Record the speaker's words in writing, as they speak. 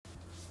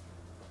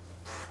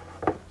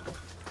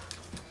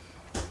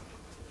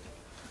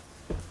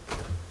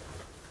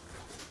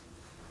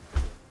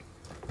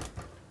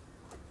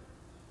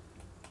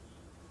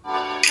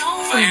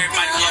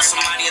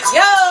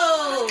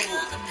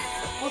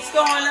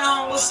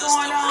on? What's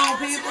going on,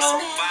 people?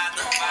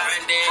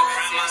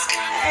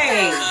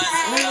 Hey,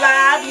 we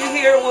live. You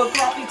here with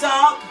Coffee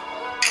Talk?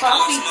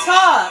 Coffee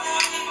Talk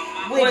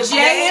with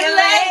Jay and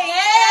Lake.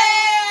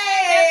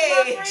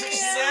 Hey,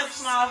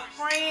 that's my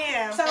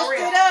friend. Toast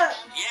it up.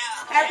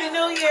 Happy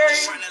New Year.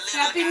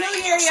 Happy New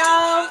Year,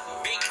 y'all.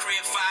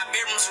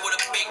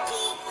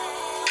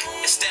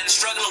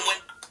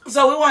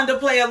 So we wanted to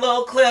play a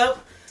little clip.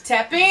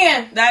 Tap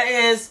in. That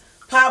is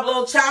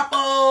Pablo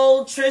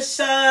Chapo,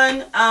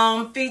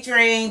 Trishan,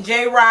 featuring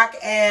J-Rock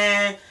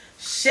and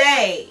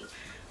Shay.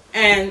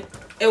 And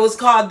it was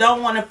called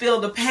Don't Want to Feel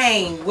the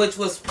Pain, which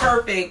was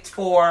perfect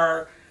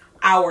for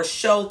our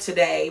show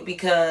today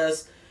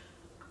because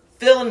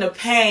feeling the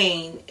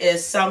pain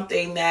is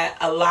something that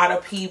a lot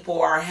of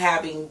people are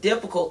having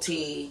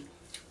difficulty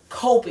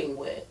coping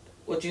with.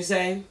 Would you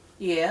say?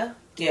 Yeah.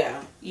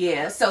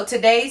 Yeah. So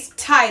today's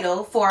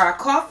title for our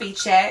coffee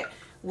chat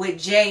with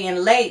Jay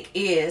and Lake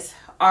is,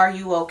 Are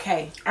You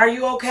Okay? Are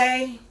you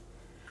okay?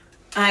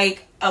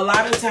 Like, a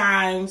lot of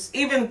times,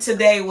 even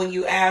today when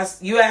you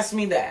asked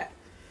me that,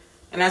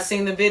 and I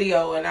seen the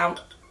video, and I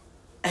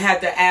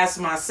had to ask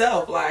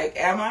myself, like,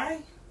 am I?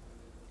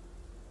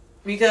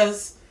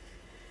 Because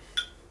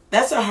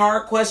that's a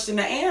hard question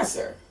to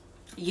answer.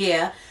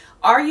 Yeah.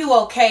 Are you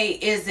okay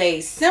is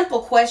a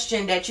simple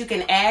question that you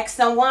can ask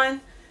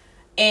someone,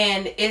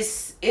 and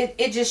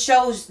it just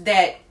shows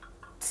that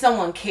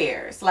someone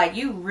cares. Like,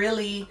 you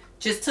really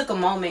just took a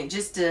moment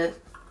just to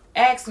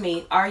ask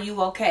me, are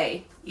you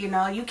okay? You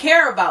know, you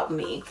care about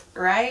me,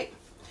 right?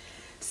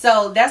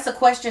 So that's a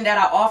question that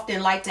I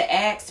often like to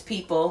ask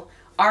people,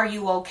 are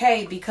you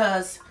okay?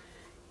 Because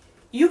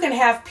you can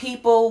have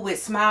people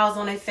with smiles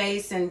on their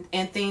face and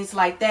things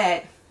like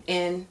that,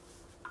 and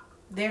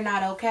they're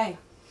not okay.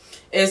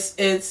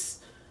 It's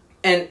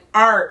an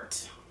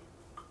art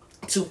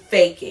to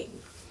faking.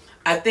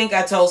 I think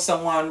I told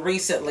someone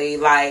recently,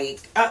 like,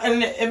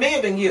 and it may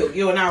have been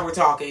you and I were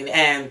talking,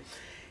 and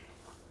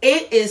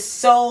it is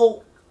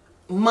so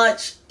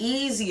much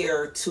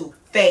easier to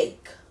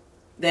fake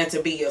than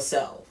to be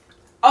yourself.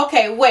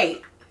 Okay,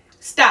 wait.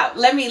 Stop.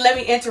 Let me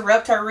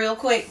interrupt her real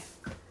quick.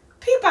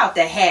 Peep out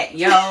the hat,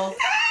 yo.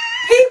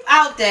 Peep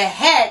out the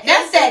hat.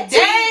 That's that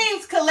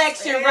Dames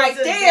collection right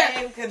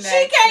there.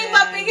 She came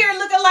up in here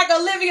looking like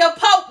Olivia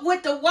Pope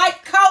with the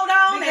white coat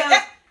on.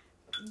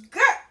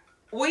 Girl,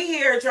 we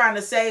here trying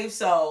to save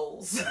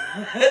souls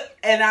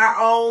in our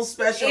own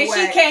special way. And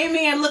she came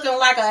in looking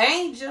like an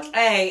angel.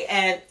 Hey,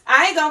 and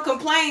I ain't gonna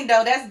complain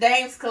though. That's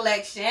Dame's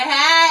collection.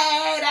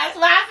 Hey, that's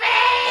my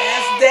fan.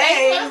 That's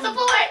Dame. Thanks for the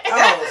support.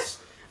 Oh,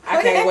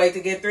 I can't wait to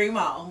get 3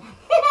 more.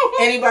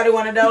 Anybody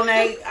want to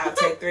donate? I'll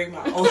take 3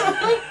 more.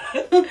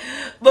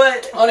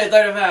 But only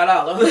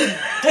 $35.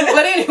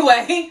 But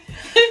anyway,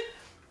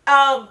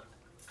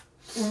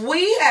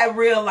 we had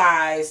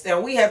realized,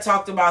 and we had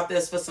talked about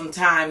this for some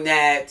time,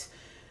 that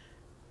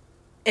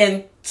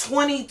in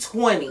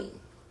 2020,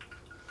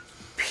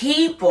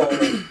 people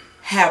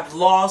have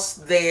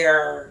lost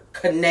their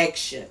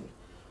connection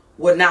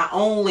with not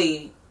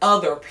only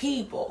other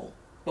people,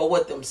 but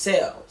with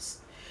themselves.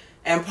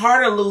 And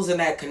part of losing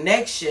that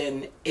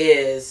connection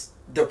is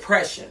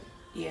depression.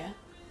 Yeah.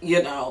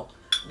 You know,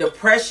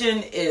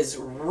 depression is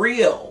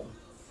real.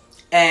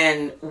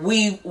 And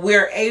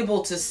we're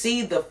able to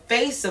see the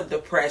face of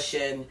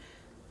depression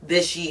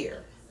this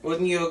year.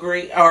 Wouldn't you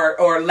agree?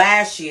 Or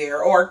last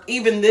year, or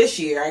even this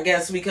year, I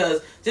guess,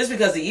 because just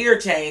because the year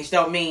changed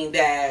don't mean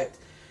that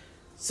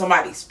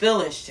somebody's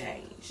feelings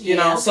changed. You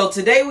know, so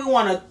today we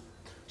want to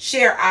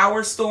share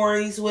our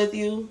stories with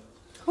you.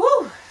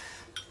 Whew.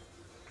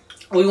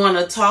 We want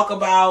to talk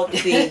about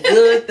the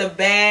good, the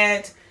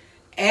bad,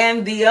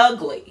 and the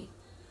ugly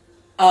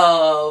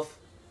of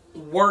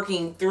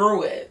working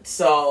through it.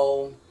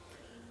 So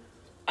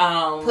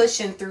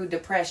pushing through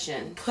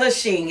depression.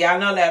 Y'all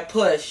know that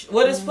push.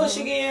 What is push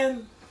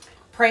again?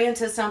 Pray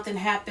until something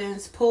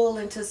happens. Pull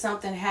until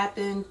something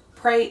happens.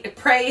 Pray,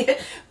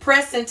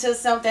 press until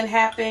something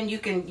happens. You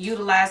can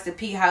utilize the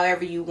P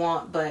however you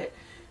want, but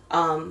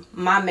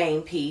my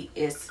main P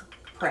is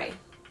pray.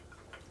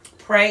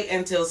 Pray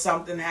until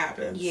something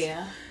happens.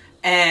 Yeah.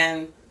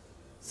 And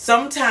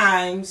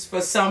sometimes for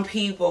some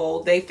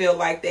people, they feel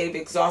like they've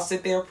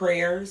exhausted their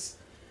prayers.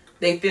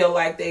 They feel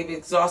like they've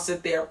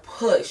exhausted their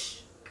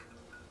push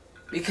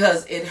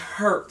because it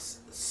hurts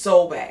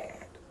so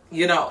bad.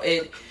 You know,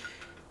 it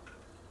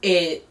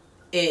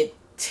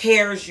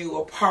tears you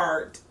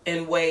apart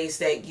in ways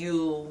that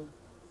you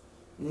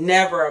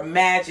never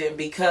imagined,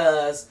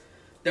 because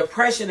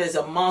depression is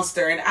a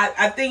monster. And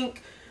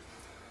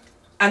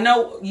I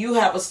know you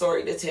have a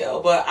story to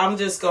tell, but I'm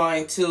just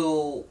going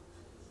to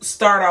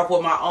start off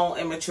with my own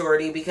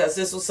immaturity, because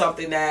this was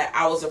something that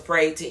I was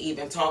afraid to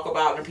even talk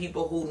about, and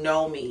people who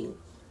know me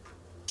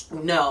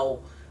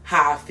know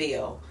how I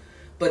feel.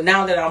 But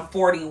now that I'm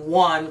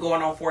 41,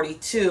 going on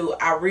 42,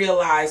 I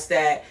realize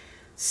that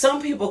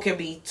some people can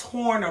be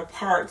torn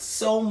apart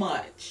so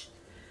much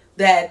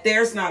that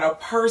there's not a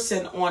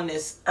person on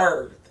this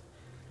earth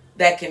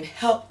that can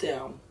help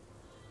them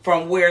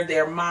from where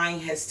their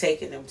mind has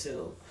taken them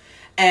to.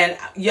 And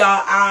y'all,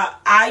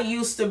 I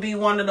used to be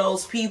one of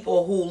those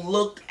people who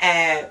looked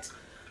at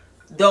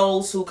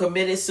those who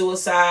committed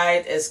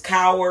suicide as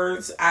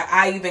cowards.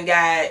 I even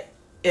got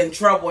in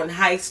trouble in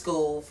high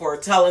school for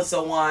telling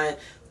someone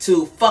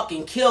to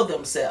fucking kill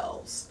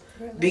themselves.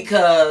 Really?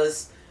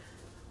 Because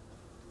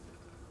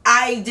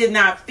I did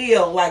not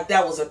feel like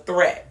that was a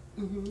threat.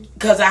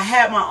 Because I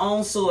had my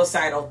own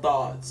suicidal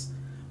thoughts.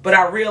 But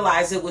I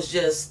realized it was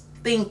just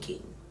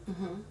thinking.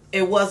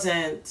 It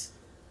wasn't...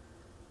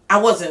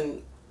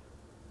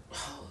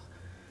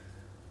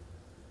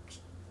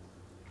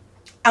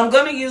 I'm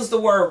going to use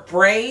the word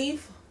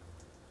brave,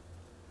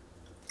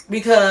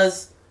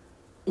 because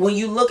when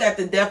you look at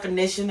the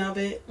definition of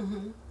it,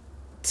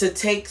 to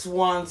take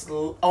one's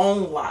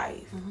own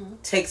life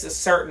takes a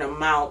certain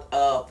amount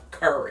of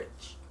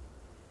courage.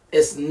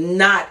 It's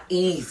not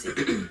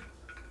easy.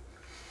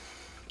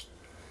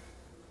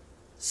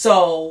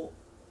 So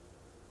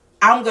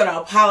I'm going to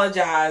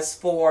apologize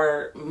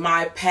for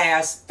my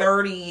past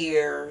 30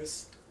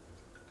 years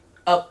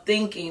of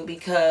thinking,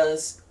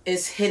 because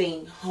it's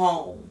hitting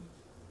home.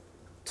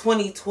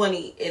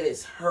 2020, it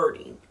is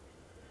hurting.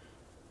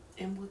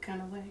 In what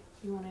kind of way?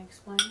 You want to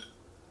explain?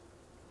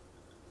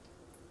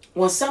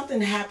 When something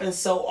happens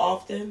so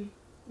often,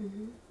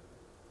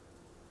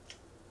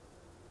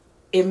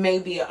 it may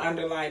be an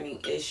underlying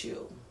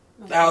issue.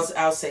 Okay.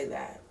 I'll say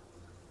that.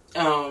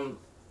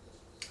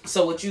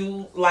 So would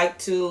you like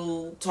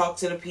to talk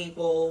to the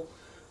people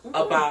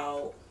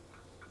about...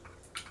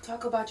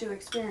 Talk about your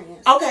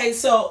experience. Okay,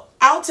 so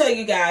I'll tell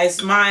you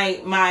guys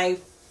my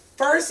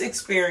first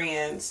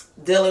experience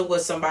dealing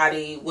with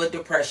somebody with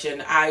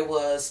depression. I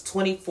was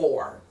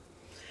 24,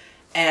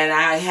 and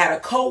I had a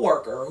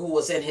coworker who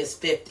was in his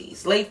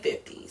 50s, late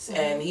 50s,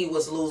 and he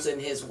was losing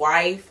his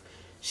wife.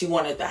 She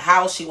wanted the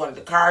house, she wanted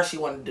the car, she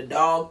wanted the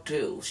dog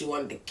too, she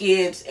wanted the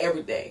kids,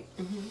 everything.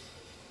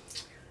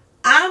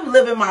 I'm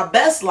living my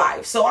best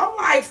life, so I'm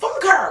like,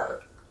 fuck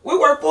her. We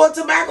work for a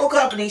tobacco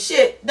company.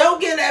 Shit,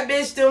 don't give that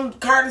bitch them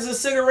cartons of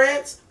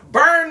cigarettes.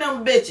 Burn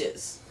them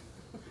bitches.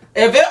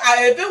 If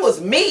it was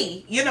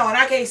me, and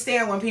I can't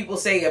stand when people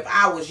say if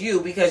I was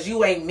you, because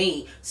you ain't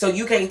me, so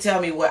you can't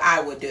tell me what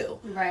I would do.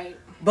 Right.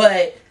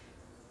 But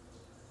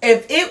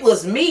if it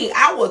was me,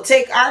 I would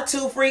take our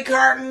 2 free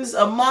cartons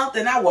a month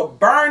and I would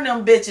burn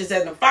them bitches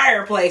in the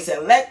fireplace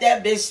and let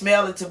that bitch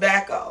smell the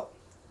tobacco.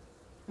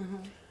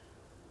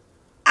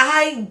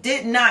 I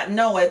did not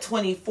know at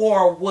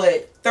 24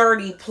 what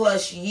 30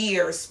 plus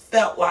years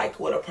felt like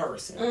with a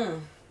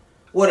person.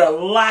 What a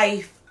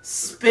life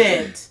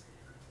spent,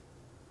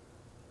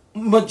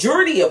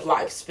 majority of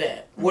life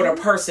spent, what a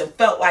person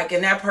felt like.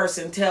 And that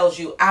person tells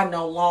you, I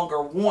no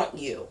longer want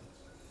you.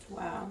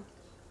 Wow.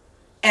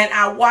 And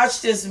I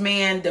watched this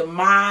man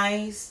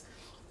demise.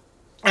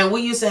 And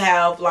we used to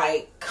have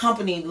like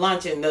company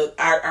lunch, and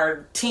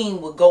our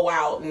team would go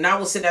out, and I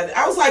would sit there.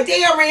 I was like,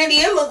 damn, Randy,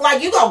 it looked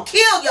like you gonna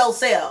kill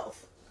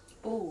yourself.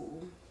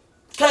 Ooh.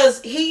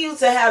 Because he used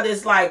to have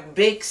this like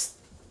big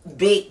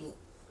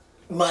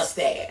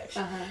mustache.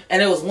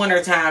 And it was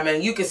wintertime,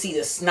 and you could see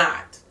the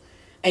snot.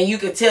 And you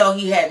could tell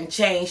he hadn't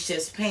changed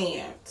his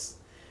pants.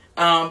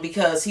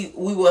 Because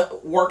we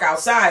would work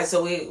outside,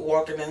 so we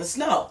walking in the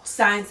snow.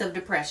 Signs of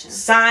depression.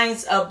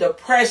 Signs of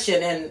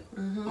depression, and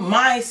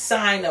my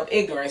sign of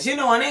ignorance.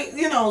 And they,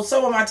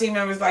 some of my team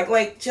members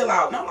like, chill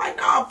out. And I'm like,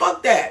 nah,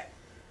 fuck that.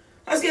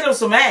 Let's get him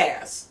some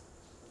ass.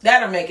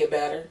 That'll make it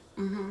better.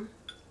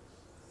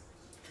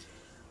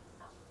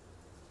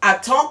 I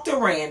talked to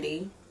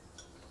Randy,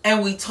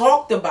 and we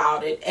talked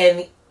about it,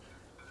 and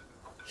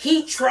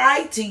he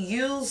tried to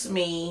use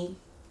me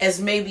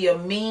as maybe a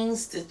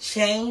means to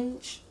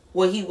change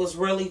what he was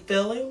really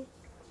feeling.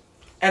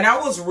 And I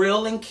was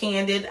real and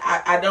candid.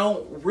 I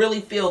don't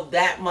really feel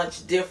that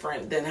much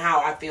different than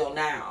how I feel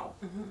now.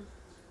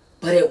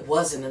 But it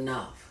wasn't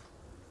enough.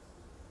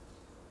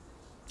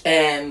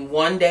 And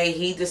one day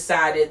he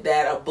decided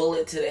that a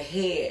bullet to the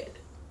head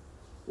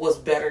was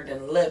better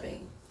than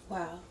living.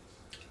 Wow.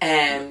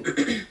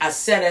 And I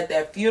sat at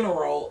that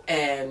funeral,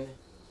 and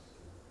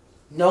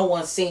no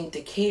one seemed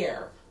to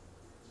care.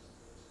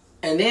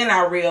 And then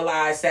I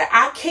realized that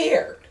I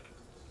cared.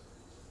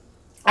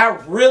 I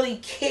really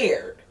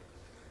cared.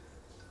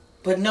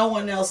 But no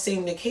one else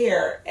seemed to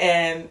care.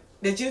 And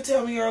did you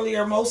tell me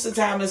earlier, most of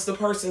the time it's the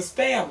person's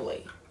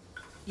family?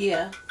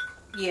 Yeah.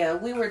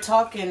 We were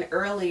talking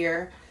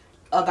earlier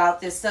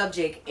about this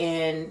subject,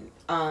 and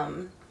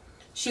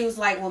she was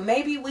like, well,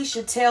 maybe we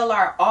should tell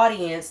our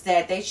audience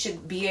that they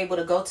should be able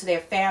to go to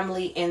their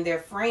family and their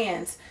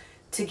friends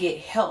to get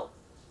help,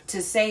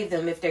 to save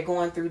them if they're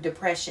going through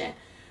depression.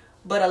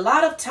 But a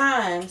lot of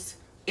times,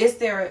 it's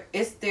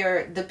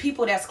the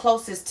people that's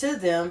closest to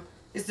them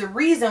is the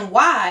reason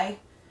why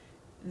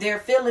they're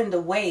feeling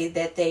the way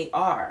that they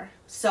are.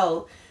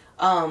 So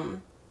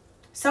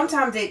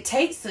sometimes it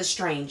takes a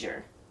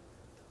stranger.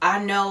 I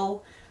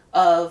know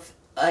of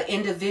an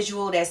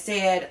individual that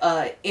said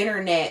a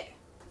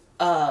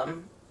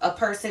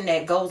person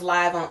that goes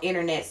live on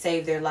internet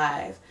saved their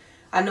life.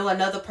 I know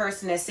another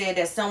person that said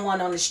that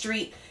someone on the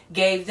street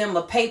gave them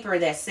a paper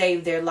that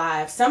saved their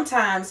lives.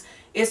 Sometimes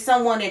is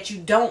someone that you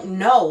don't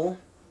know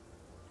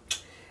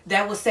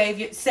that will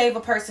save a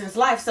person's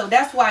life. So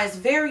that's why it's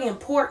very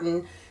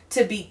important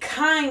to be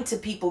kind to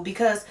people,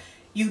 because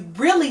you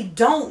really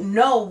don't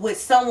know what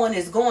someone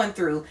is going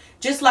through.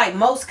 Just like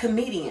most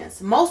comedians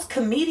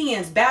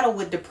battle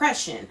with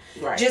depression.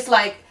 Right. Just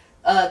like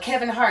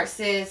Kevin Hart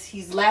says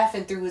he's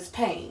laughing through his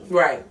pain.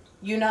 Right.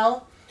 You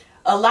know,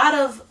 a lot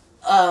of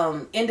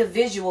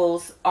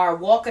individuals are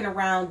walking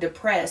around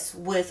depressed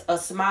with a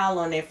smile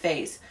on their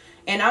face.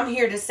 And I'm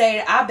here to say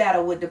that I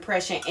battle with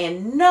depression,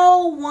 and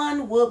no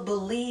one will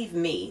believe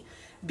me,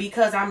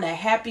 because I'm the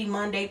happy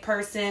Monday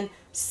person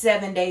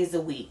 7 days a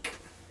week.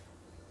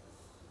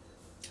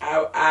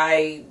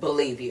 I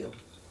believe you,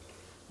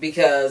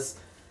 because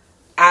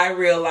I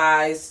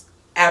realize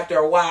after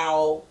a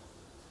while,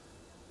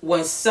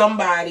 when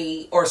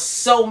somebody or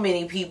so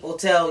many people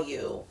tell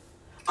you,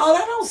 oh,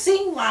 that don't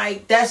seem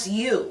like that's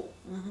you.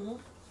 Mm-hmm.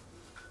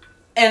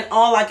 And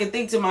all I can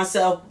think to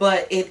myself,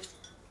 but it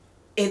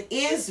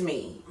is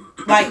me.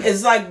 Like,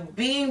 it's like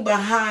being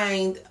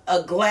behind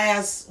a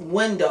glass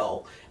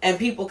window and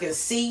people can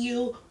see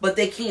you, but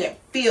they can't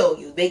feel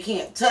you. They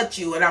can't touch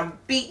you. And I'm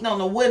beating on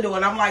the window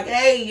and I'm like,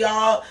 hey,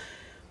 y'all,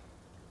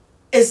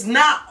 it's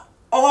not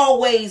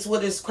always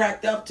what it's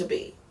cracked up to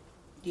be.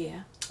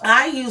 Yeah.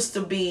 I used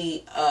to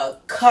be a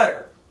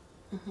cutter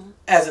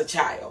as a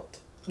child.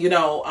 You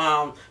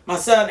know, my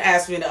son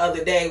asked me the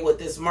other day what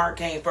this mark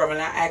came from, and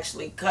I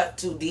actually cut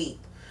too deep.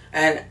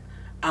 And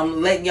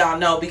I'm letting y'all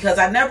know, because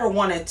I never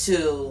wanted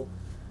to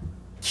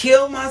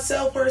kill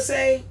myself per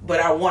se, but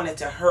I wanted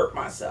to hurt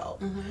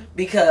myself,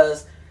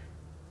 because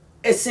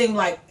it seemed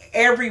like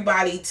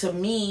everybody to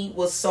me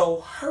was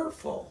so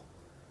hurtful.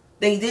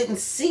 They didn't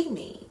see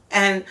me.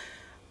 And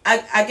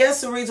I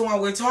guess the reason why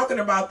we're talking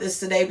about this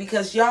today,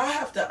 because y'all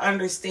have to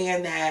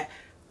understand that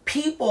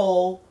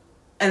people,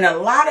 and a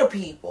lot of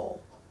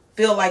people,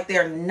 feel like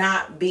they're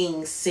not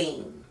being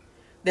seen,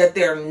 that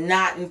they're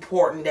not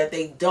important, that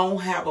they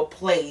don't have a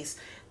place,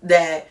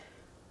 that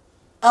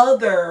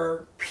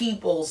other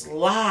people's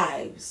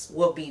lives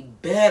will be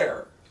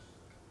better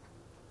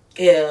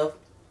if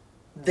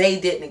they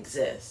didn't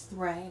exist.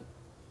 Right.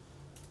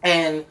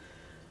 And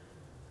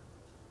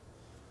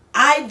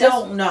I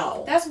don't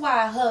know. That's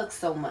why I hug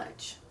so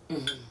much.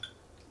 Mm-hmm.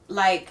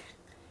 Like,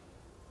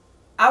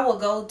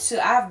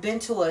 I've been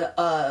to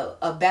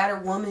a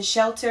battered woman's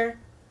shelter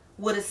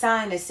with a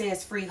sign that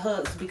says free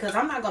hugs, because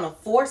I'm not going to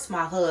force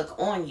my hug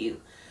on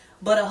you.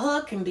 But a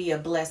hug can be a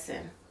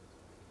blessing.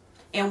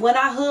 And when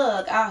I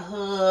hug.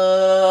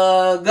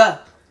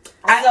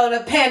 So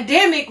the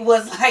pandemic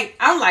was like,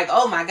 I'm like,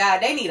 oh my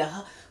God, they need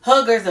a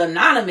Huggers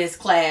Anonymous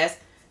class.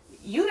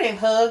 You didn't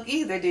hug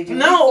either, did you?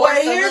 No,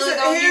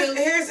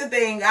 here's the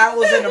thing. I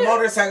was in a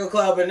motorcycle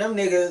club and them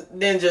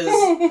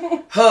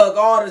ninjas hug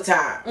all the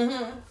time.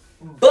 Mm-hmm.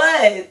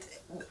 But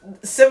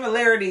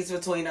similarities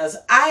between us,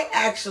 I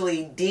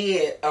actually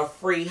did a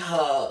free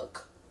hug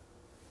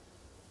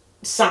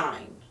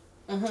sign.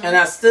 Mm-hmm. And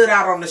I stood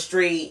out on the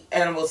street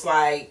and was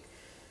like,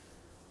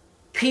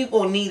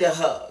 people need a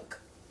hug.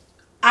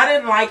 I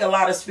didn't like a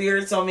lot of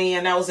spirits on me,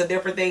 and that was a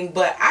different thing,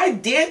 but I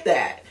did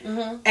that.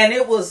 Mm-hmm. And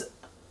it was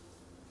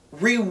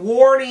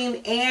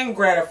rewarding and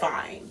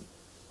gratifying.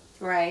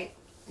 Right.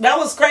 That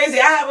was crazy.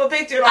 I have a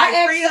picture like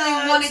I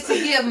actually wanted to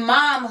give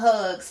mom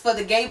hugs for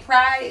the gay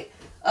pride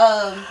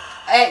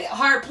at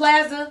Hart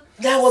Plaza.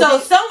 That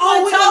was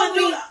someone told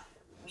me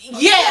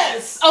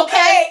yes.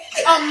 Okay.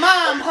 A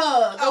mom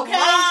hug. Okay. A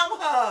mom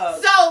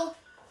hug. So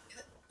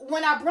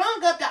when I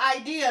brung up the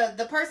idea,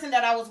 the person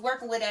that I was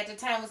working with at the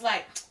time was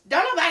like,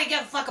 don't nobody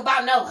give a fuck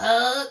about no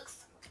hugs.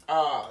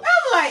 I'm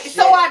like, shit.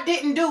 So I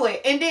didn't do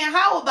it. And then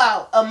how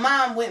about a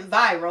mom went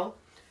viral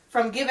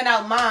from giving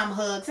out mom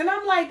hugs? And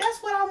I'm like, that's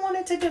what I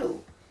wanted to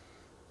do.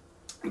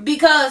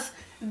 Because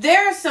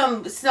there's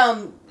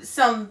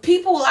some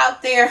people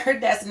out there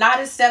that's not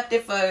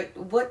accepted for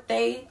what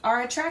they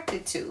are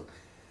attracted to.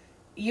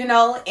 You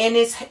know, and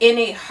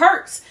it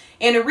hurts.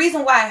 And the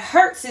reason why it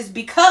hurts is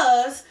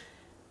because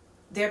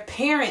their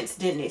parents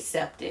didn't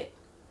accept it.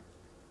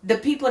 The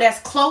people that's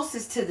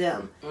closest to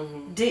them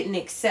didn't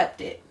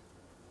accept it.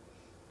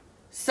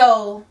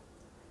 So,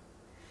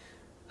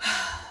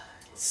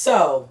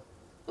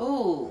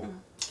 ooh,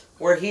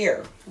 we're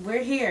here.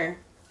 We're here.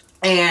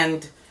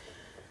 And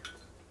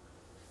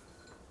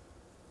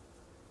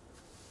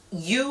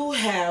you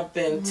have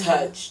been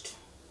touched.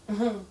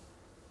 Mm-hmm.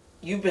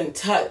 You've been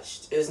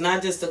touched. It's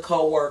not just a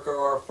coworker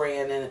or a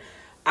friend. And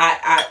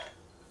I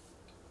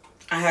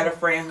had a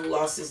friend who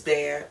lost his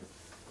dad.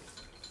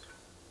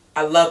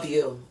 I love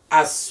you.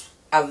 I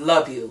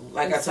love you.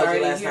 Like I told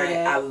you last night,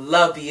 I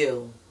love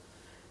you.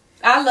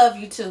 I love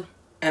you too.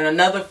 And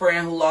another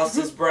friend who lost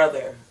his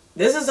brother.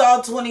 This is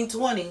all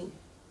 2020.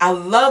 I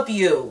love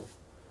you.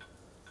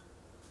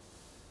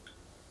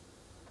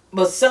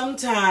 But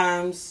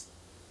sometimes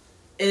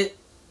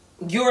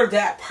you're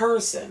that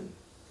person.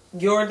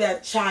 You're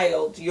that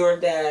child. You're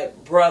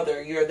that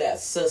brother. You're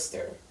that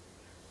sister.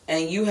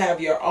 And you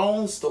have your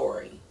own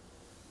story.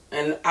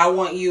 And I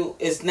want you,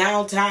 it's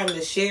now time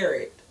to share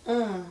it.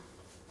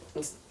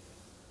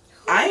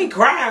 I ain't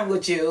crying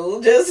with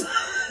you. Just,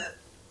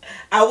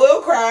 I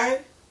will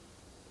cry.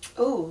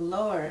 Oh,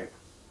 Lord.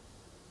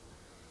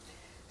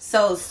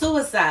 So,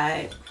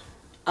 suicide.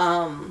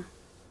 I'm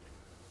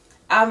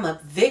a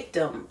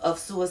victim of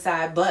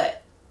suicide,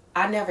 but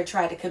I never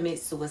tried to commit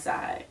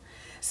suicide.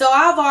 So,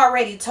 I've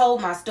already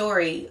told my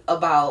story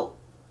about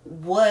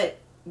what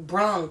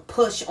brung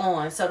Push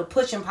on. So, the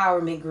Push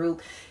Empowerment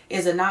Group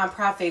is a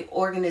nonprofit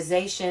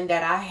organization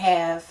that I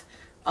have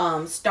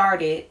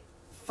started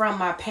from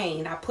my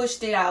pain. I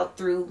pushed it out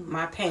through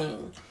my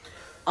pain.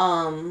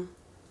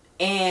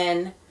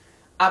 And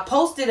I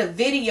posted a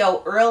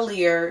video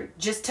earlier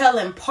just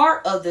telling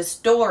part of the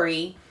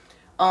story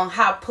on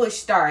how Push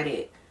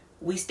started.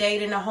 We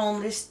stayed in a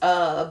homeless,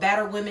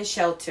 battered women's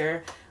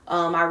shelter.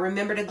 I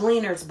remember the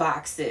Gleaners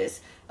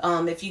boxes.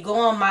 If you go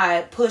on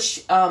my Push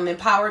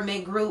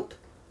Empowerment Group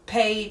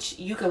page,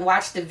 you can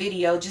watch the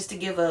video just to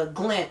give a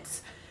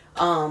glimpse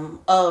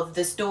of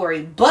the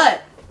story.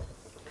 But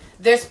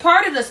there's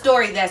part of the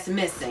story that's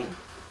missing.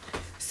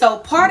 So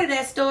part of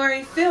that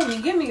story, Phil,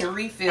 you give me a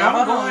refill.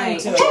 I'm going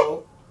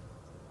to.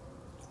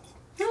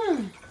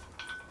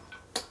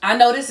 I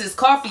know this is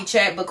coffee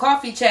chat, but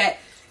coffee chat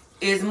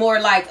is more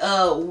like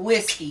a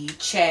whiskey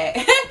chat.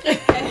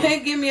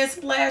 Give me a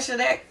splash of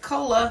that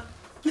cola.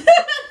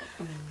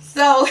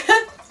 So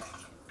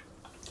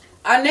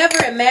I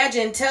never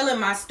imagined telling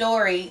my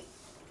story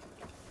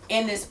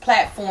in this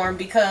platform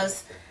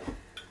because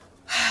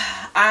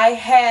I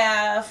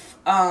have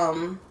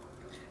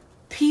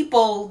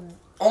people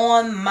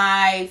on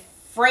my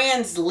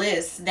friends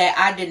list that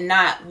I did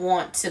not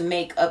want to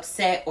make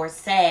upset or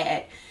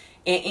sad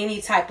in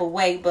any type of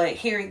way, but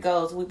here it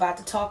goes. We about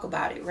to talk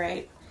about it,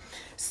 right?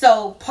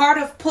 So part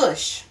of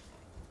Push,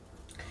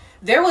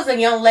 there was a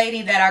young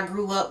lady that I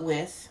grew up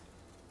with,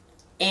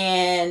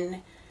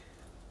 and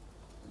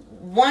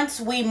once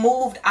we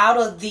moved out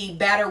of the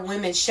battered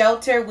women's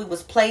shelter, we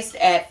was placed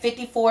at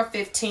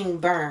 5415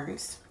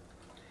 Burns.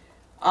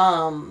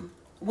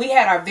 We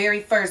had our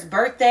very first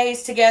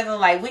birthdays together.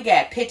 Like, we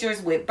got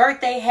pictures with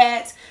birthday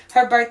hats.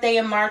 Her birthday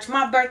in March,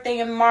 my birthday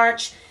in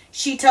March.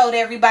 She told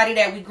everybody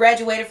that we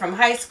graduated from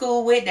high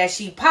school with that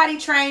she potty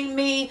trained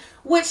me,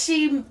 which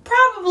she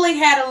probably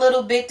had a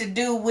little bit to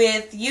do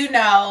with,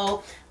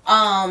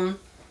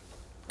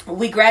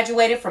 we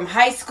graduated from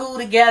high school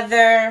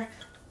together.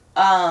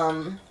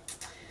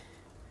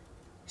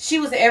 She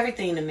was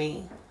everything to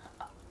me.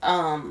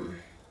 But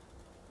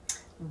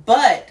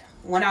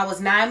when I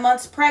was 9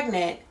 months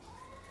pregnant,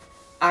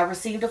 I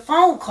received a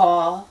phone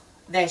call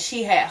that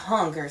she had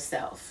hung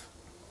herself.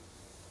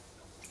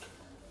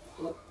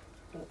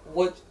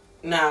 What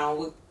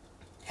now?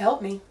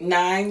 Help me.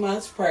 9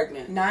 months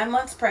pregnant. 9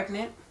 months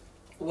pregnant.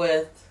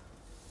 With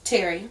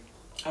Terry.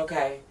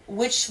 Okay.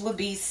 Which would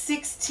be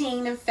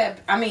 17 in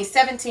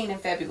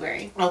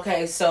February.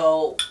 Okay,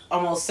 so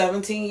almost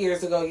 17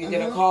 years ago, you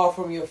get a call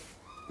from your...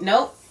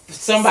 Nope.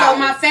 Somebody. So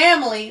my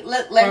family...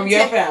 From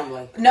your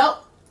family.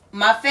 Nope.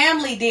 My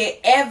family did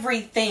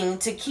everything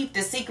to keep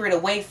the secret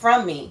away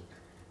from me.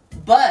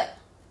 But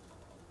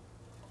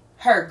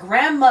her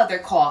grandmother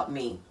called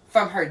me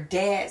from her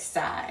dad's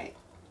side.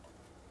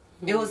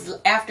 It was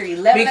after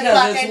 11 o'clock at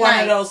night. Because it's one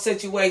of those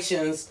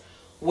situations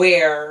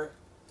where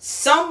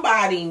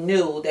somebody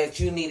knew that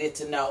you needed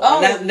to know.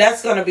 Oh, and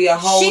that's going to be a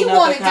whole nother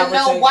conversation. She wanted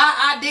to know why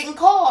I didn't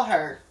call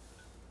her.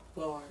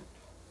 Lord.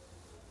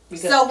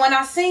 So when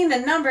I seen the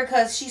number,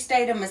 because she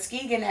stayed in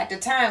Muskegon at the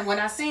time, when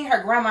I seen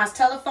her grandma's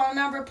telephone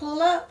number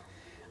pull up,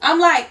 I'm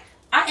like,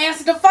 I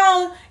answered the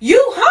phone, you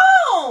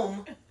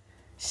home?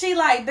 She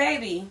like,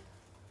 baby,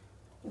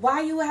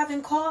 why you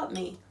haven't called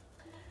me?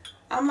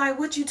 I'm like,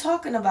 what you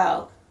talking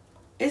about?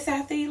 It's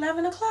after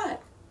 11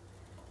 o'clock.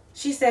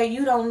 She said,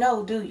 you don't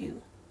know, do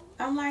you?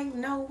 I'm like,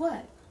 no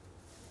what?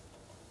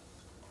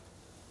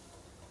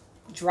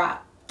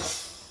 Drop.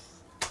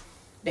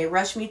 They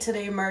rushed me to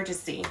the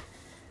emergency.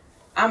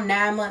 I'm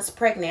 9 months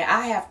pregnant.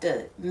 I have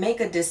to make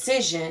a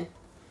decision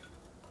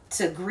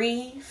to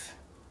grieve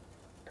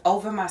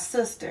over my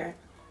sister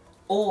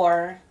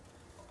or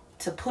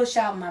to push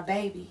out my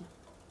baby.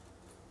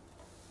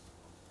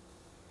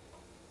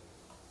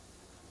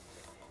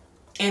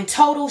 In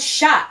total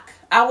shock.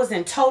 I was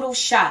in total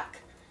shock.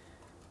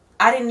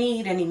 I didn't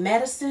need any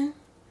medicine.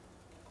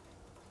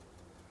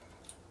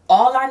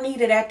 All I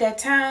needed at that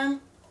time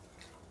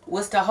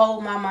was to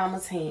hold my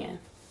mama's hand.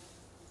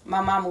 My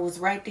mama was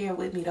right there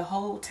with me the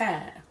whole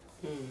time.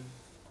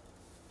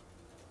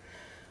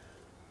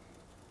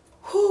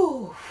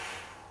 Whew.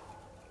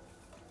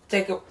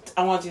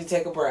 I want you to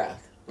take a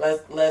breath.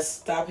 Let's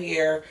stop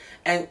here.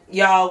 And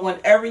y'all,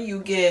 whenever you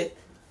get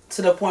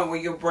to the point where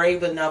you're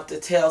brave enough to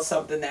tell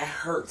something that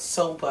hurts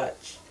so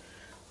much,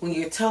 when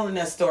you're telling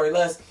that story,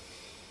 I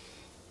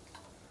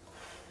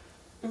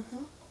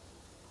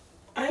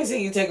ain't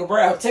saying you take a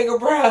breath. Take a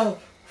breath.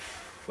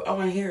 I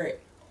want to hear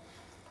it.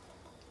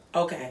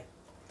 Okay.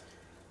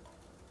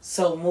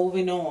 So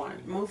moving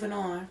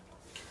on.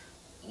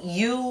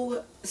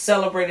 You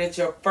celebrated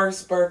your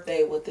first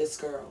birthday with this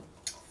girl.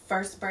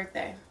 First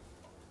birthday.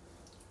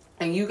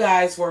 And you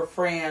guys were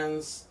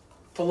friends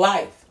for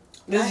life.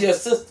 This is your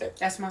sister.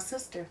 That's my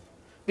sister.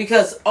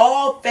 Because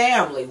all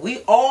family,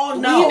 we all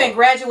know. We even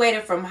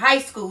graduated from high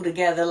school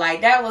together.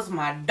 Like, that was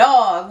my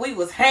dog. We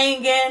was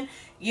hanging.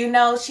 You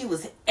know, she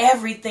was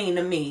everything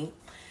to me.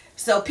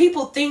 So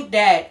people think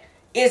that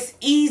it's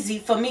easy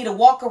for me to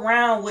walk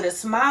around with a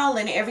smile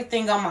and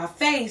everything on my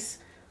face,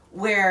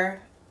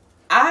 where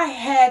I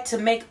had to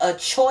make a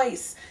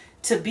choice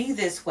to be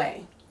this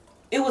way.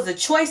 It was a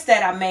choice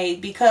that I made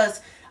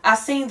because I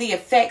seen the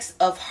effects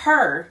of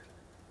her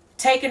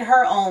taking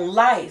her own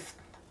life.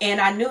 And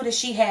I knew that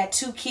she had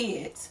 2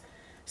 kids.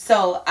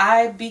 So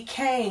I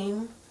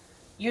became,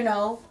 you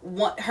know,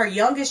 her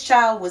youngest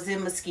child was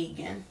in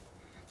Muskegon.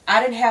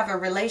 I didn't have a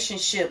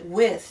relationship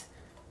with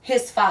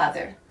his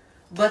father.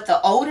 But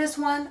the oldest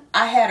one,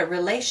 I had a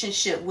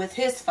relationship with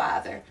his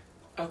father.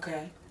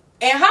 Okay.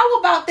 And how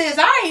about this?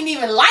 I ain't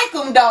even like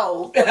him,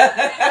 though.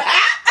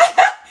 I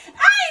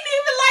ain't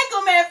even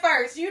like him at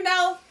first, you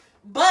know.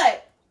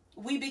 But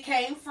we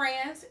became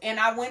friends.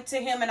 And I went to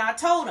him and I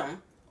told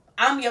him,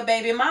 I'm your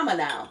baby mama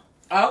now.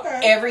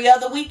 Okay. Every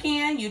other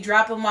weekend, you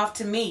drop him off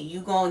to me. You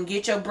go and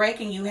get your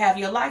break and you have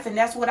your life. And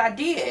that's what I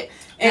did.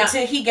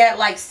 Until he got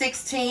like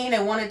 16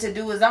 and wanted to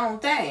do his own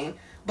thing.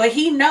 But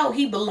he know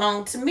he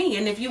belonged to me.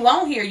 And if you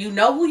on here, you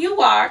know who you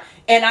are.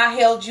 And I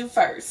held you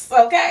first.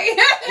 Okay?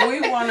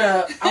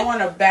 I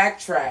wanna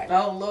backtrack.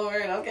 Oh,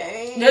 Lord.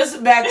 Okay.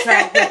 Just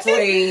backtrack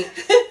between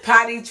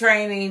potty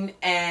training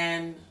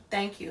and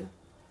Thank you.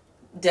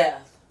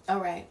 death. All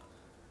right.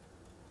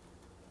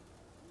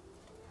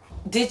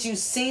 Did you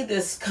see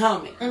this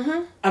coming?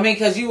 Mm-hmm. I mean,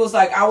 because you was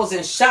like, I was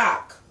in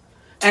shock.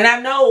 And I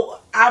know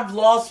I've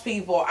lost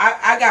people.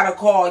 I got a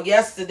call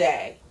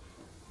yesterday.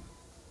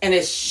 And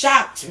it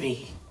shocked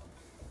me.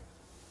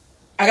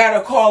 I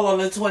got a call on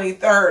the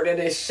 23rd and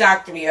it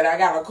shocked me. And I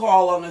got a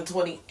call on the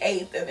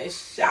 28th and it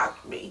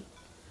shocked me.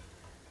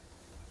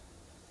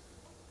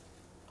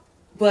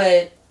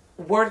 But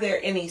were there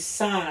any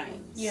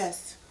signs?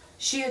 Yes.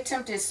 She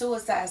attempted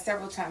suicide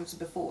several times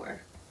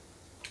before.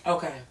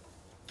 Okay.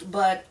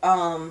 But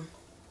I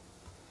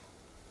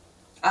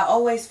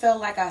always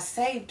felt like I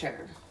saved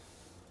her.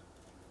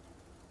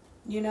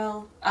 You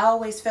know, I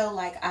always felt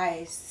like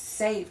I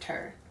saved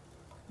her.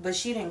 But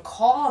she didn't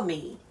call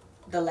me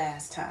the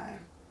last time.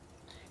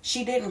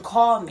 She didn't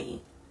call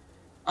me.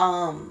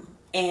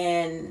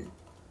 And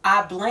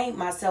I blamed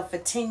myself for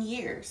 10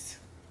 years.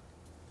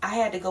 I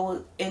had to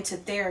go into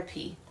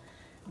therapy.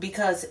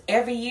 Because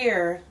every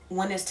year,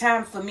 when it's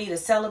time for me to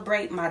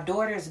celebrate my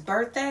daughter's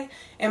birthday,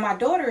 and my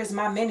daughter is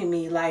my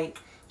mini-me, like,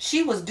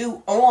 she was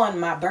due on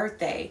my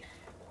birthday.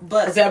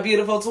 But is that a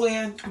beautiful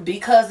twin?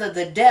 Because of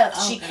the death,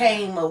 Okay. she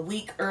came a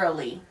week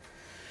early.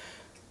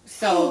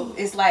 So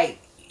it's like,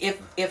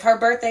 if her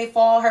birthday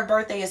fall, her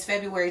birthday is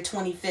February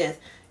 25th.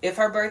 If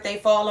her birthday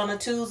fall on a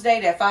Tuesday,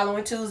 that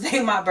following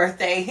Tuesday, my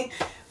birthday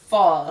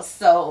falls.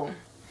 So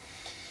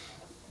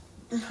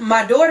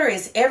my daughter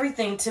is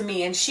everything to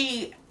me, and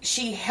she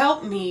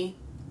helped me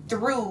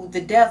through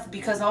the death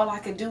because all I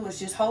could do was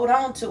just hold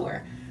on to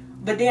her.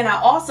 But then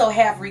I also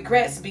have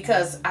regrets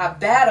because I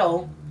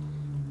battle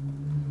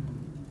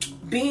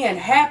being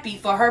happy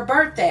for her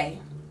birthday.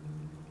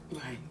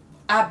 Right.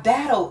 I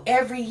battle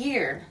every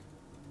year.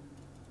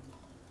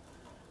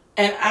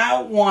 And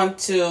I want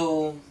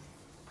to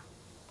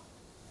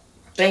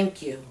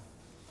thank you.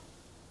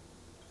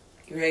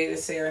 You ready to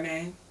say her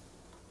name?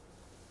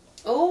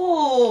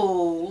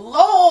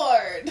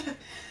 Oh, Lord.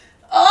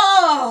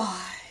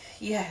 Oh,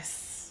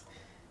 yes.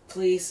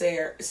 Please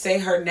say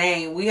her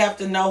name. We have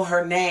to know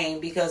her name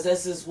because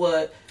this is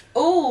what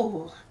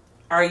Ooh.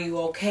 Are You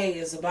Okay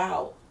is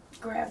about.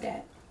 Grab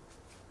that.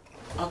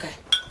 Okay.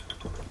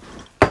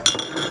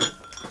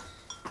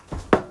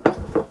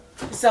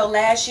 So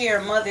last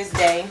year, Mother's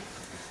Day,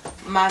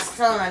 my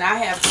son, I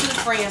have 2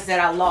 friends that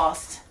I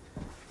lost.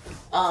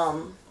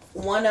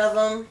 One of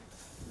them,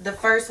 the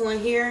first one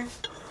here,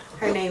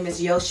 her name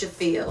is Yosha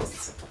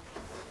Fields.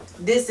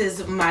 This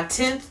is my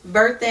 10th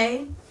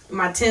birthday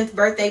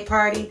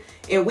party,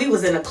 and we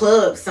was in a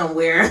club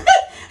somewhere.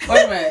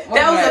 Wait a minute.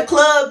 That was a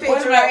club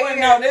picture right here.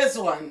 No, this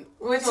one.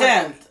 Which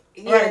 10th. one?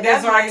 Yeah, Right,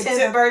 that's my right,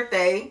 10th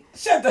birthday.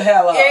 Shut the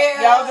hell up.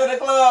 Yeah. Y'all was in the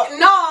club?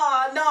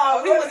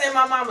 No, we was in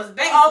my mama's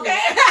basement. Okay.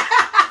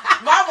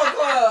 Mama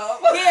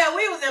club. Yeah,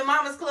 we was in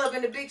mama's club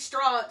in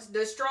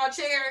the straw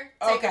chair,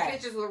 taking Okay.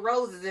 pictures with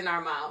roses in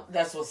our mouth.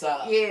 That's what's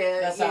up.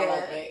 Yeah, That's how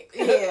I think.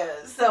 Yeah,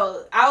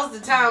 so I was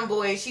the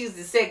tomboy and she was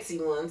the sexy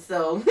one.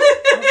 So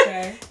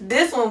Okay.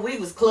 this one we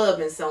was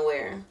clubbing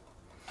somewhere.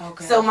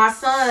 Okay. So my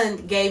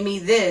son gave me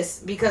this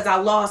because I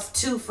lost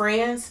 2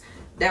 friends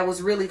that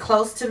was really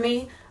close to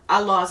me. I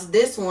lost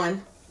this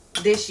one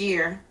this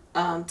year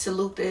to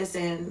lupus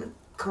and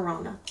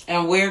corona.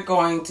 And we're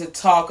going to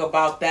talk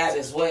about that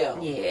as well.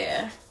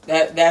 Yeah.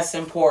 That's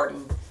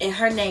important. And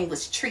her name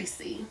was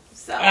Tracy.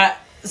 So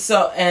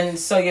So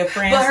your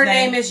friend's but her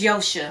name is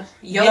Yosha.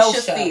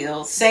 Yosha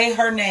Fields. Say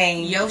her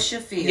name.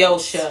 Yosha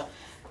Fields. Yosha.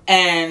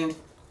 And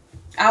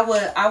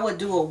I would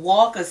do a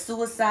walk, a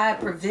suicide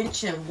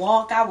prevention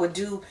walk. I would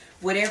do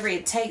whatever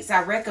it takes.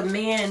 I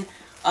recommend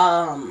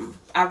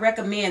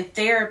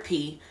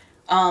therapy.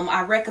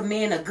 I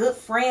recommend a good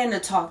friend to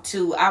talk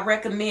to. I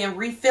recommend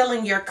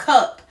refilling your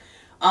cup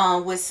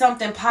with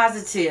something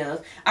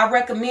positive. I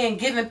recommend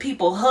giving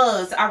people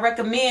hugs. I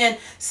recommend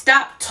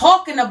stop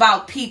talking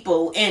about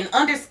people and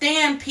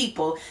understand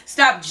people.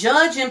 Stop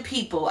judging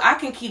people. I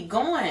can keep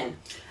going.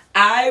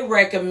 I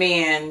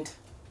recommend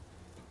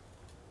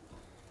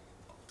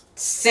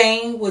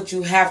saying what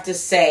you have to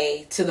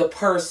say to the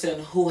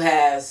person who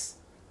has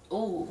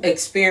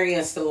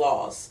experienced the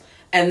loss.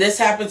 And this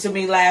happened to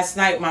me last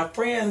night. My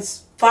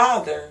friend's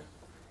father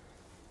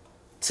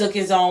took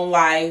his own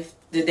life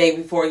the day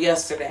before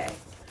yesterday.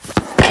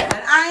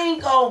 And I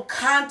ain't gonna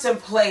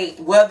contemplate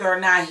whether or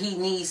not he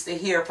needs to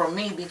hear from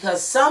me,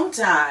 because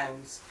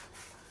sometimes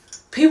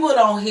people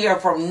don't hear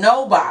from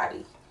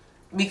nobody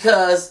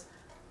because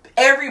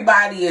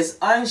everybody is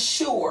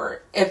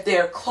unsure if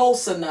they're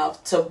close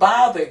enough to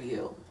bother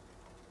you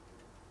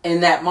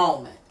in that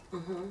moment.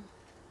 Mm-hmm.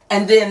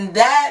 And then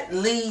that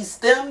leads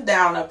them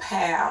down a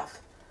path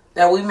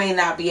that we may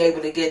not be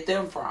able to get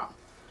them from.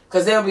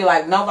 Because they'll be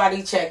like,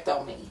 nobody checked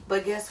on me.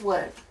 But guess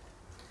what?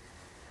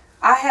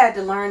 I had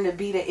to learn to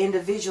be the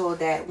individual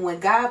that when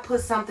God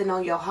puts something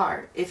on your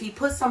heart, if he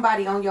puts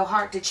somebody on your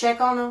heart to check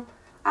on them,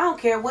 I don't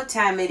care what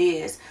time it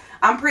is.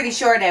 I'm pretty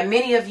sure that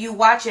many of you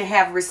watching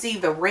have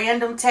received a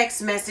random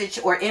text message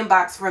or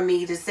inbox from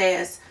me that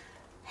says,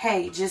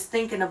 hey, just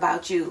thinking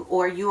about you,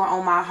 or you are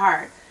on my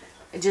heart.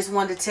 I just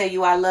wanted to tell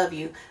you I love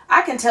you.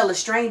 I can tell a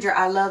stranger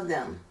I love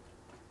them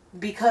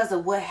because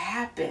of what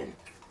happened.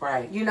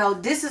 Right. You know,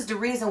 this is the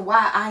reason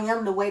why I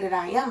am the way that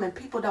I am, and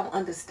people don't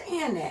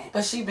understand that.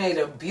 But she made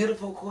a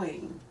beautiful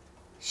queen.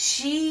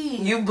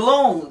 You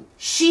bloomed.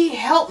 She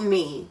helped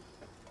me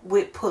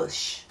with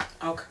push.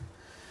 Okay.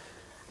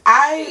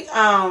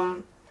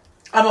 I'm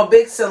a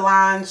big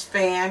Solange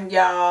fan,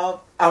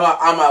 y'all.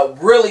 I'm a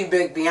really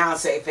big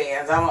Beyonce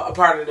fan. I'm a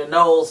part of the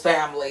Knowles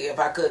family, if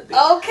I could be.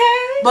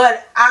 Okay.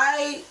 But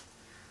I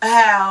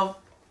have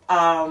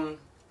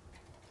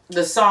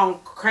the song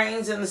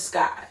Cranes in the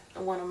Sky.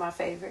 One of my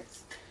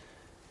favorites.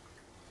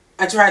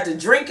 I tried to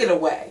drink it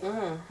away.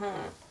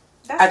 Mm-hmm.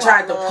 I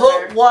tried to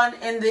put one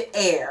in the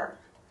air.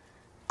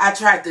 I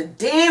tried to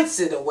dance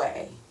it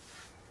away.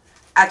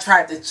 I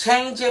tried to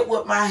change it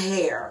with my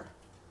hair.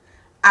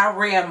 I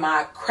ran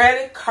my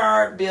credit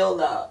card bill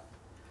up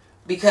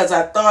because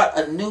I thought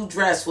a new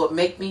dress would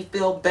make me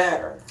feel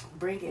better.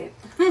 Bring it.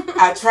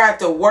 I tried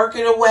to work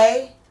it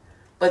away,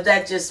 but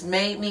that just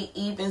made me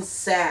even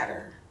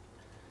sadder.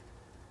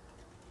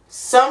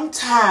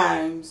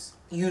 Sometimes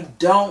you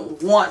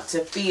don't want to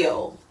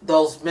feel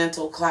those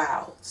mental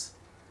clouds.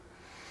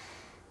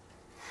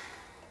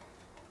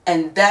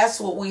 And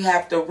that's what we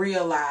have to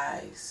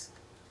realize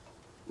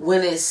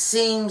when it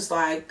seems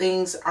like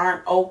things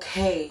aren't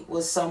okay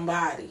with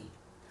somebody.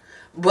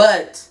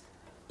 But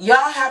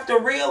y'all have to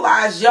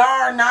realize y'all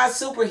are not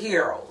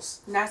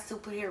superheroes. Not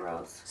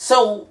superheroes.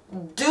 So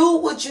do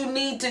what you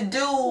need to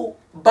do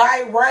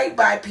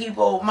by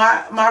people.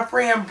 My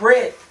friend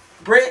Britt,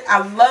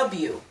 I love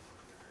you.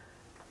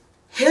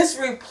 His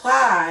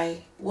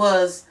reply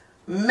was,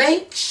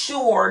 make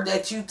sure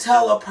that you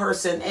tell a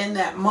person in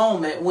that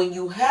moment, when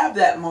you have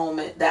that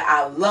moment, that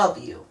I love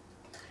you,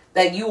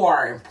 that you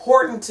are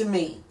important to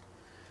me,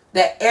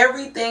 that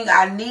everything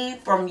I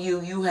need from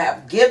you, you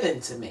have given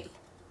to me.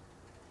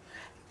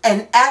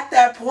 And at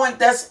that point,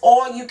 that's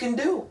all you can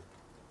do.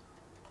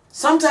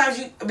 Sometimes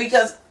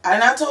because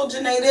I told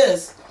Janae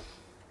this,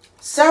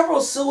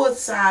 several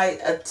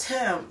suicide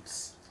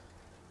attempts,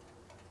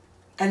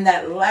 and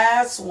that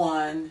last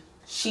one,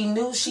 she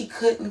knew she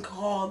couldn't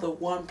call the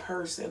one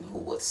person who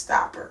would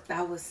stop her.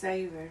 I would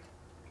save her.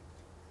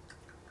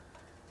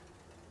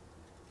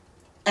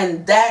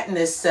 And that in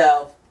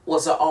itself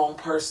was her own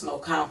personal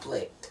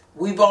conflict.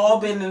 We've all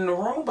been in the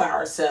room by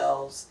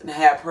ourselves and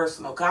had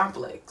personal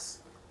conflicts.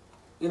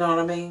 You know what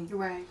I mean?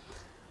 Right.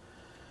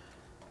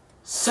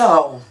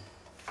 So,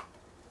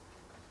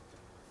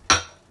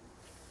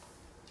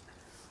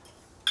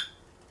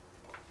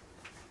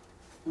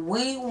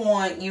 we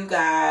want you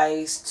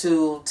guys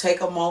to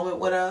take a moment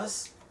with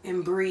us.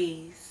 And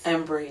breathe.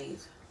 And breathe.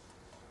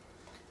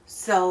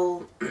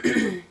 So,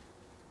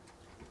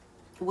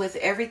 with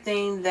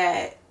everything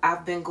that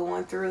I've been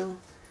going through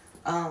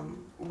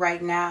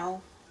right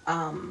now,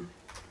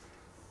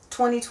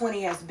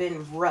 2020 has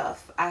been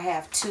rough. I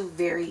have two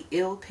very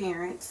ill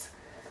parents.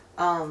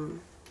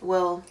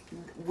 Well,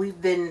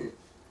 we've been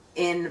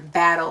in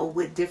battle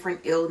with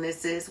different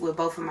illnesses with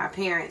both of my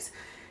parents.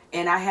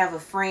 And I have a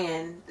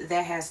friend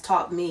that has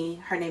taught me,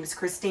 her name is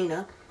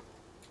Christina.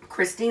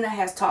 Christina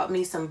has taught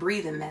me some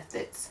breathing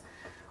methods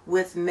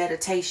with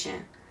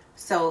meditation.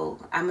 So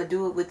I'm going to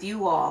do it with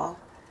you all.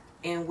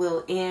 And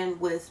we'll end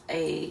with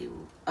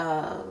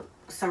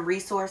some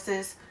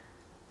resources.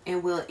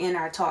 And we'll end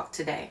our talk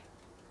today.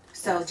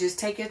 So just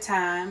take your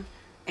time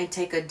and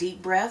take a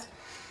deep breath.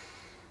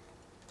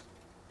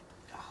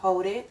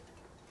 Hold it.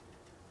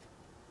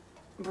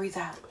 Breathe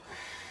out.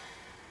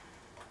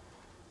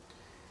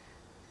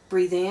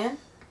 Breathe in.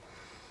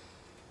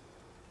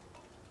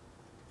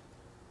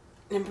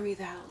 And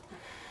breathe out.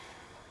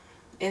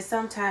 And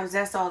sometimes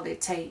that's all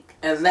it takes.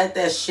 And let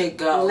that shit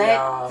go, Let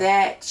y'all.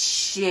 that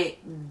shit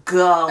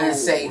go. And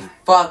say,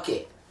 fuck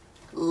it.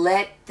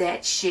 Let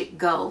that shit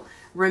go.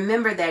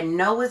 Remember that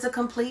no is a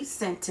complete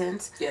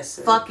sentence. Yes,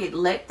 sir. Fuck it.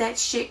 Let that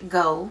shit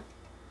go.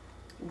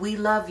 We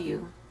love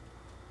you.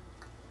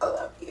 I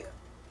love you.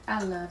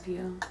 I love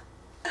you.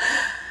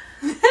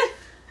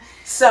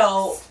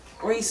 So,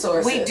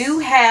 resources. We do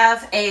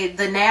have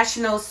the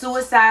National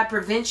Suicide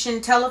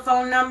Prevention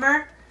telephone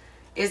number.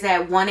 Is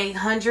at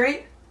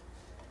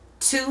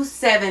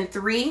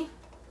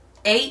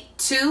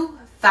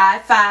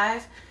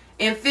 1-800-273-8255.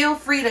 And feel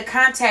free to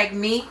contact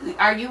me.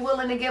 Are you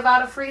willing to give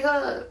out a free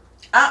hug?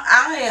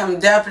 I am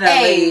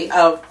definitely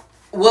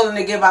willing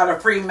to give out a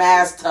free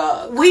mask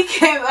hug. We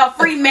can a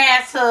free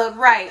mask hug,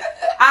 right?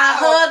 I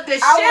hug the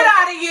shit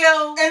out of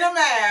you in a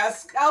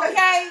mask.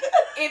 Okay?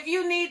 If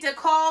you need to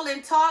call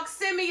and talk,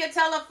 send me your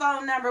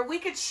telephone number. We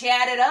could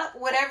chat it up,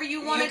 whatever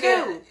you want to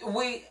do.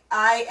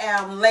 I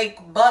am Lake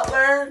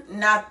Butler,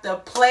 not the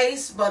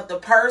place, but the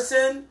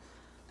person.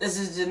 This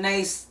is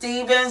Janae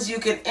Stevens. You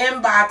can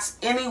inbox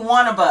any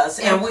one of us.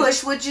 And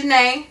push with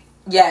Janae.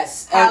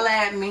 Yes. Holla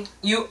at me.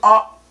 You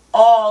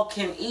all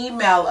can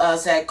email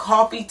us at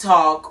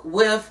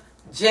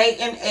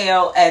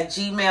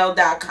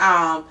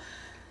coffeetalkwithjandl@gmail.com.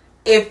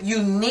 If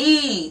you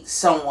need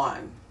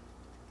someone,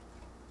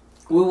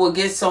 we will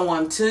get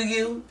someone to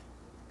you,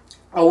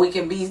 or we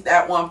can be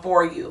that one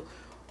for you.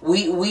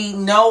 We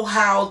know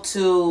how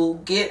to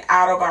get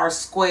out of our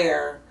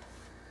square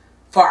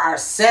for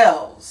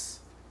ourselves,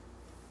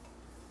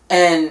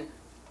 and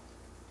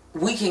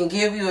we can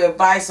give you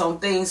advice on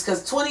things,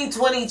 because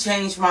 2020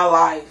 changed my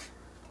life.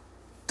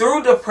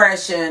 Through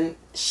depression,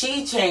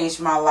 she changed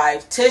my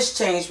life. Tish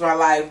changed my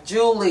life.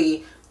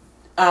 Julie,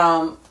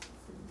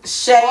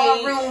 Shay,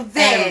 Ballroom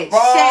Vet,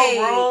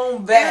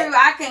 Ballroom Vet.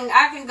 I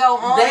can go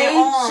on They and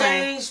on.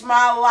 changed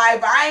my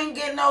life. I ain't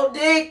getting no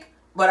dick,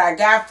 but I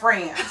got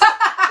friends.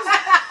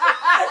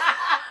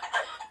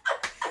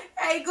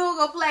 Hey,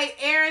 Google, play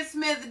Aaron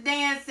Smith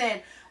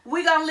dancing.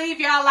 We gonna leave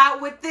y'all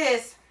out with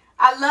this.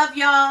 I love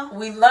y'all.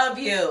 We love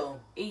you.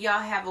 And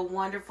y'all have a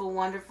wonderful,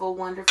 wonderful,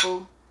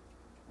 wonderful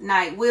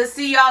night. We'll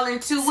see y'all in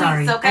 2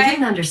 Sorry, weeks, okay? I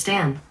didn't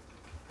understand.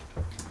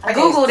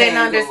 Google didn't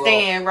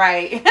understand,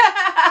 right?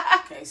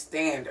 Can't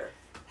stand her.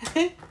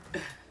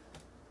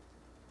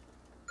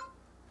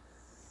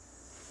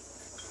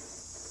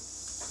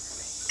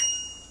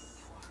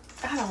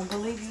 I don't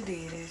believe you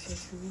did that shit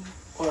to me.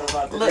 What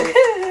about the Look. dick?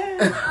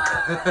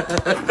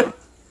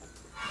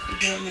 You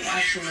gave me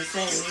option to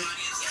say.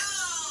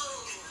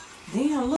 Damn, look.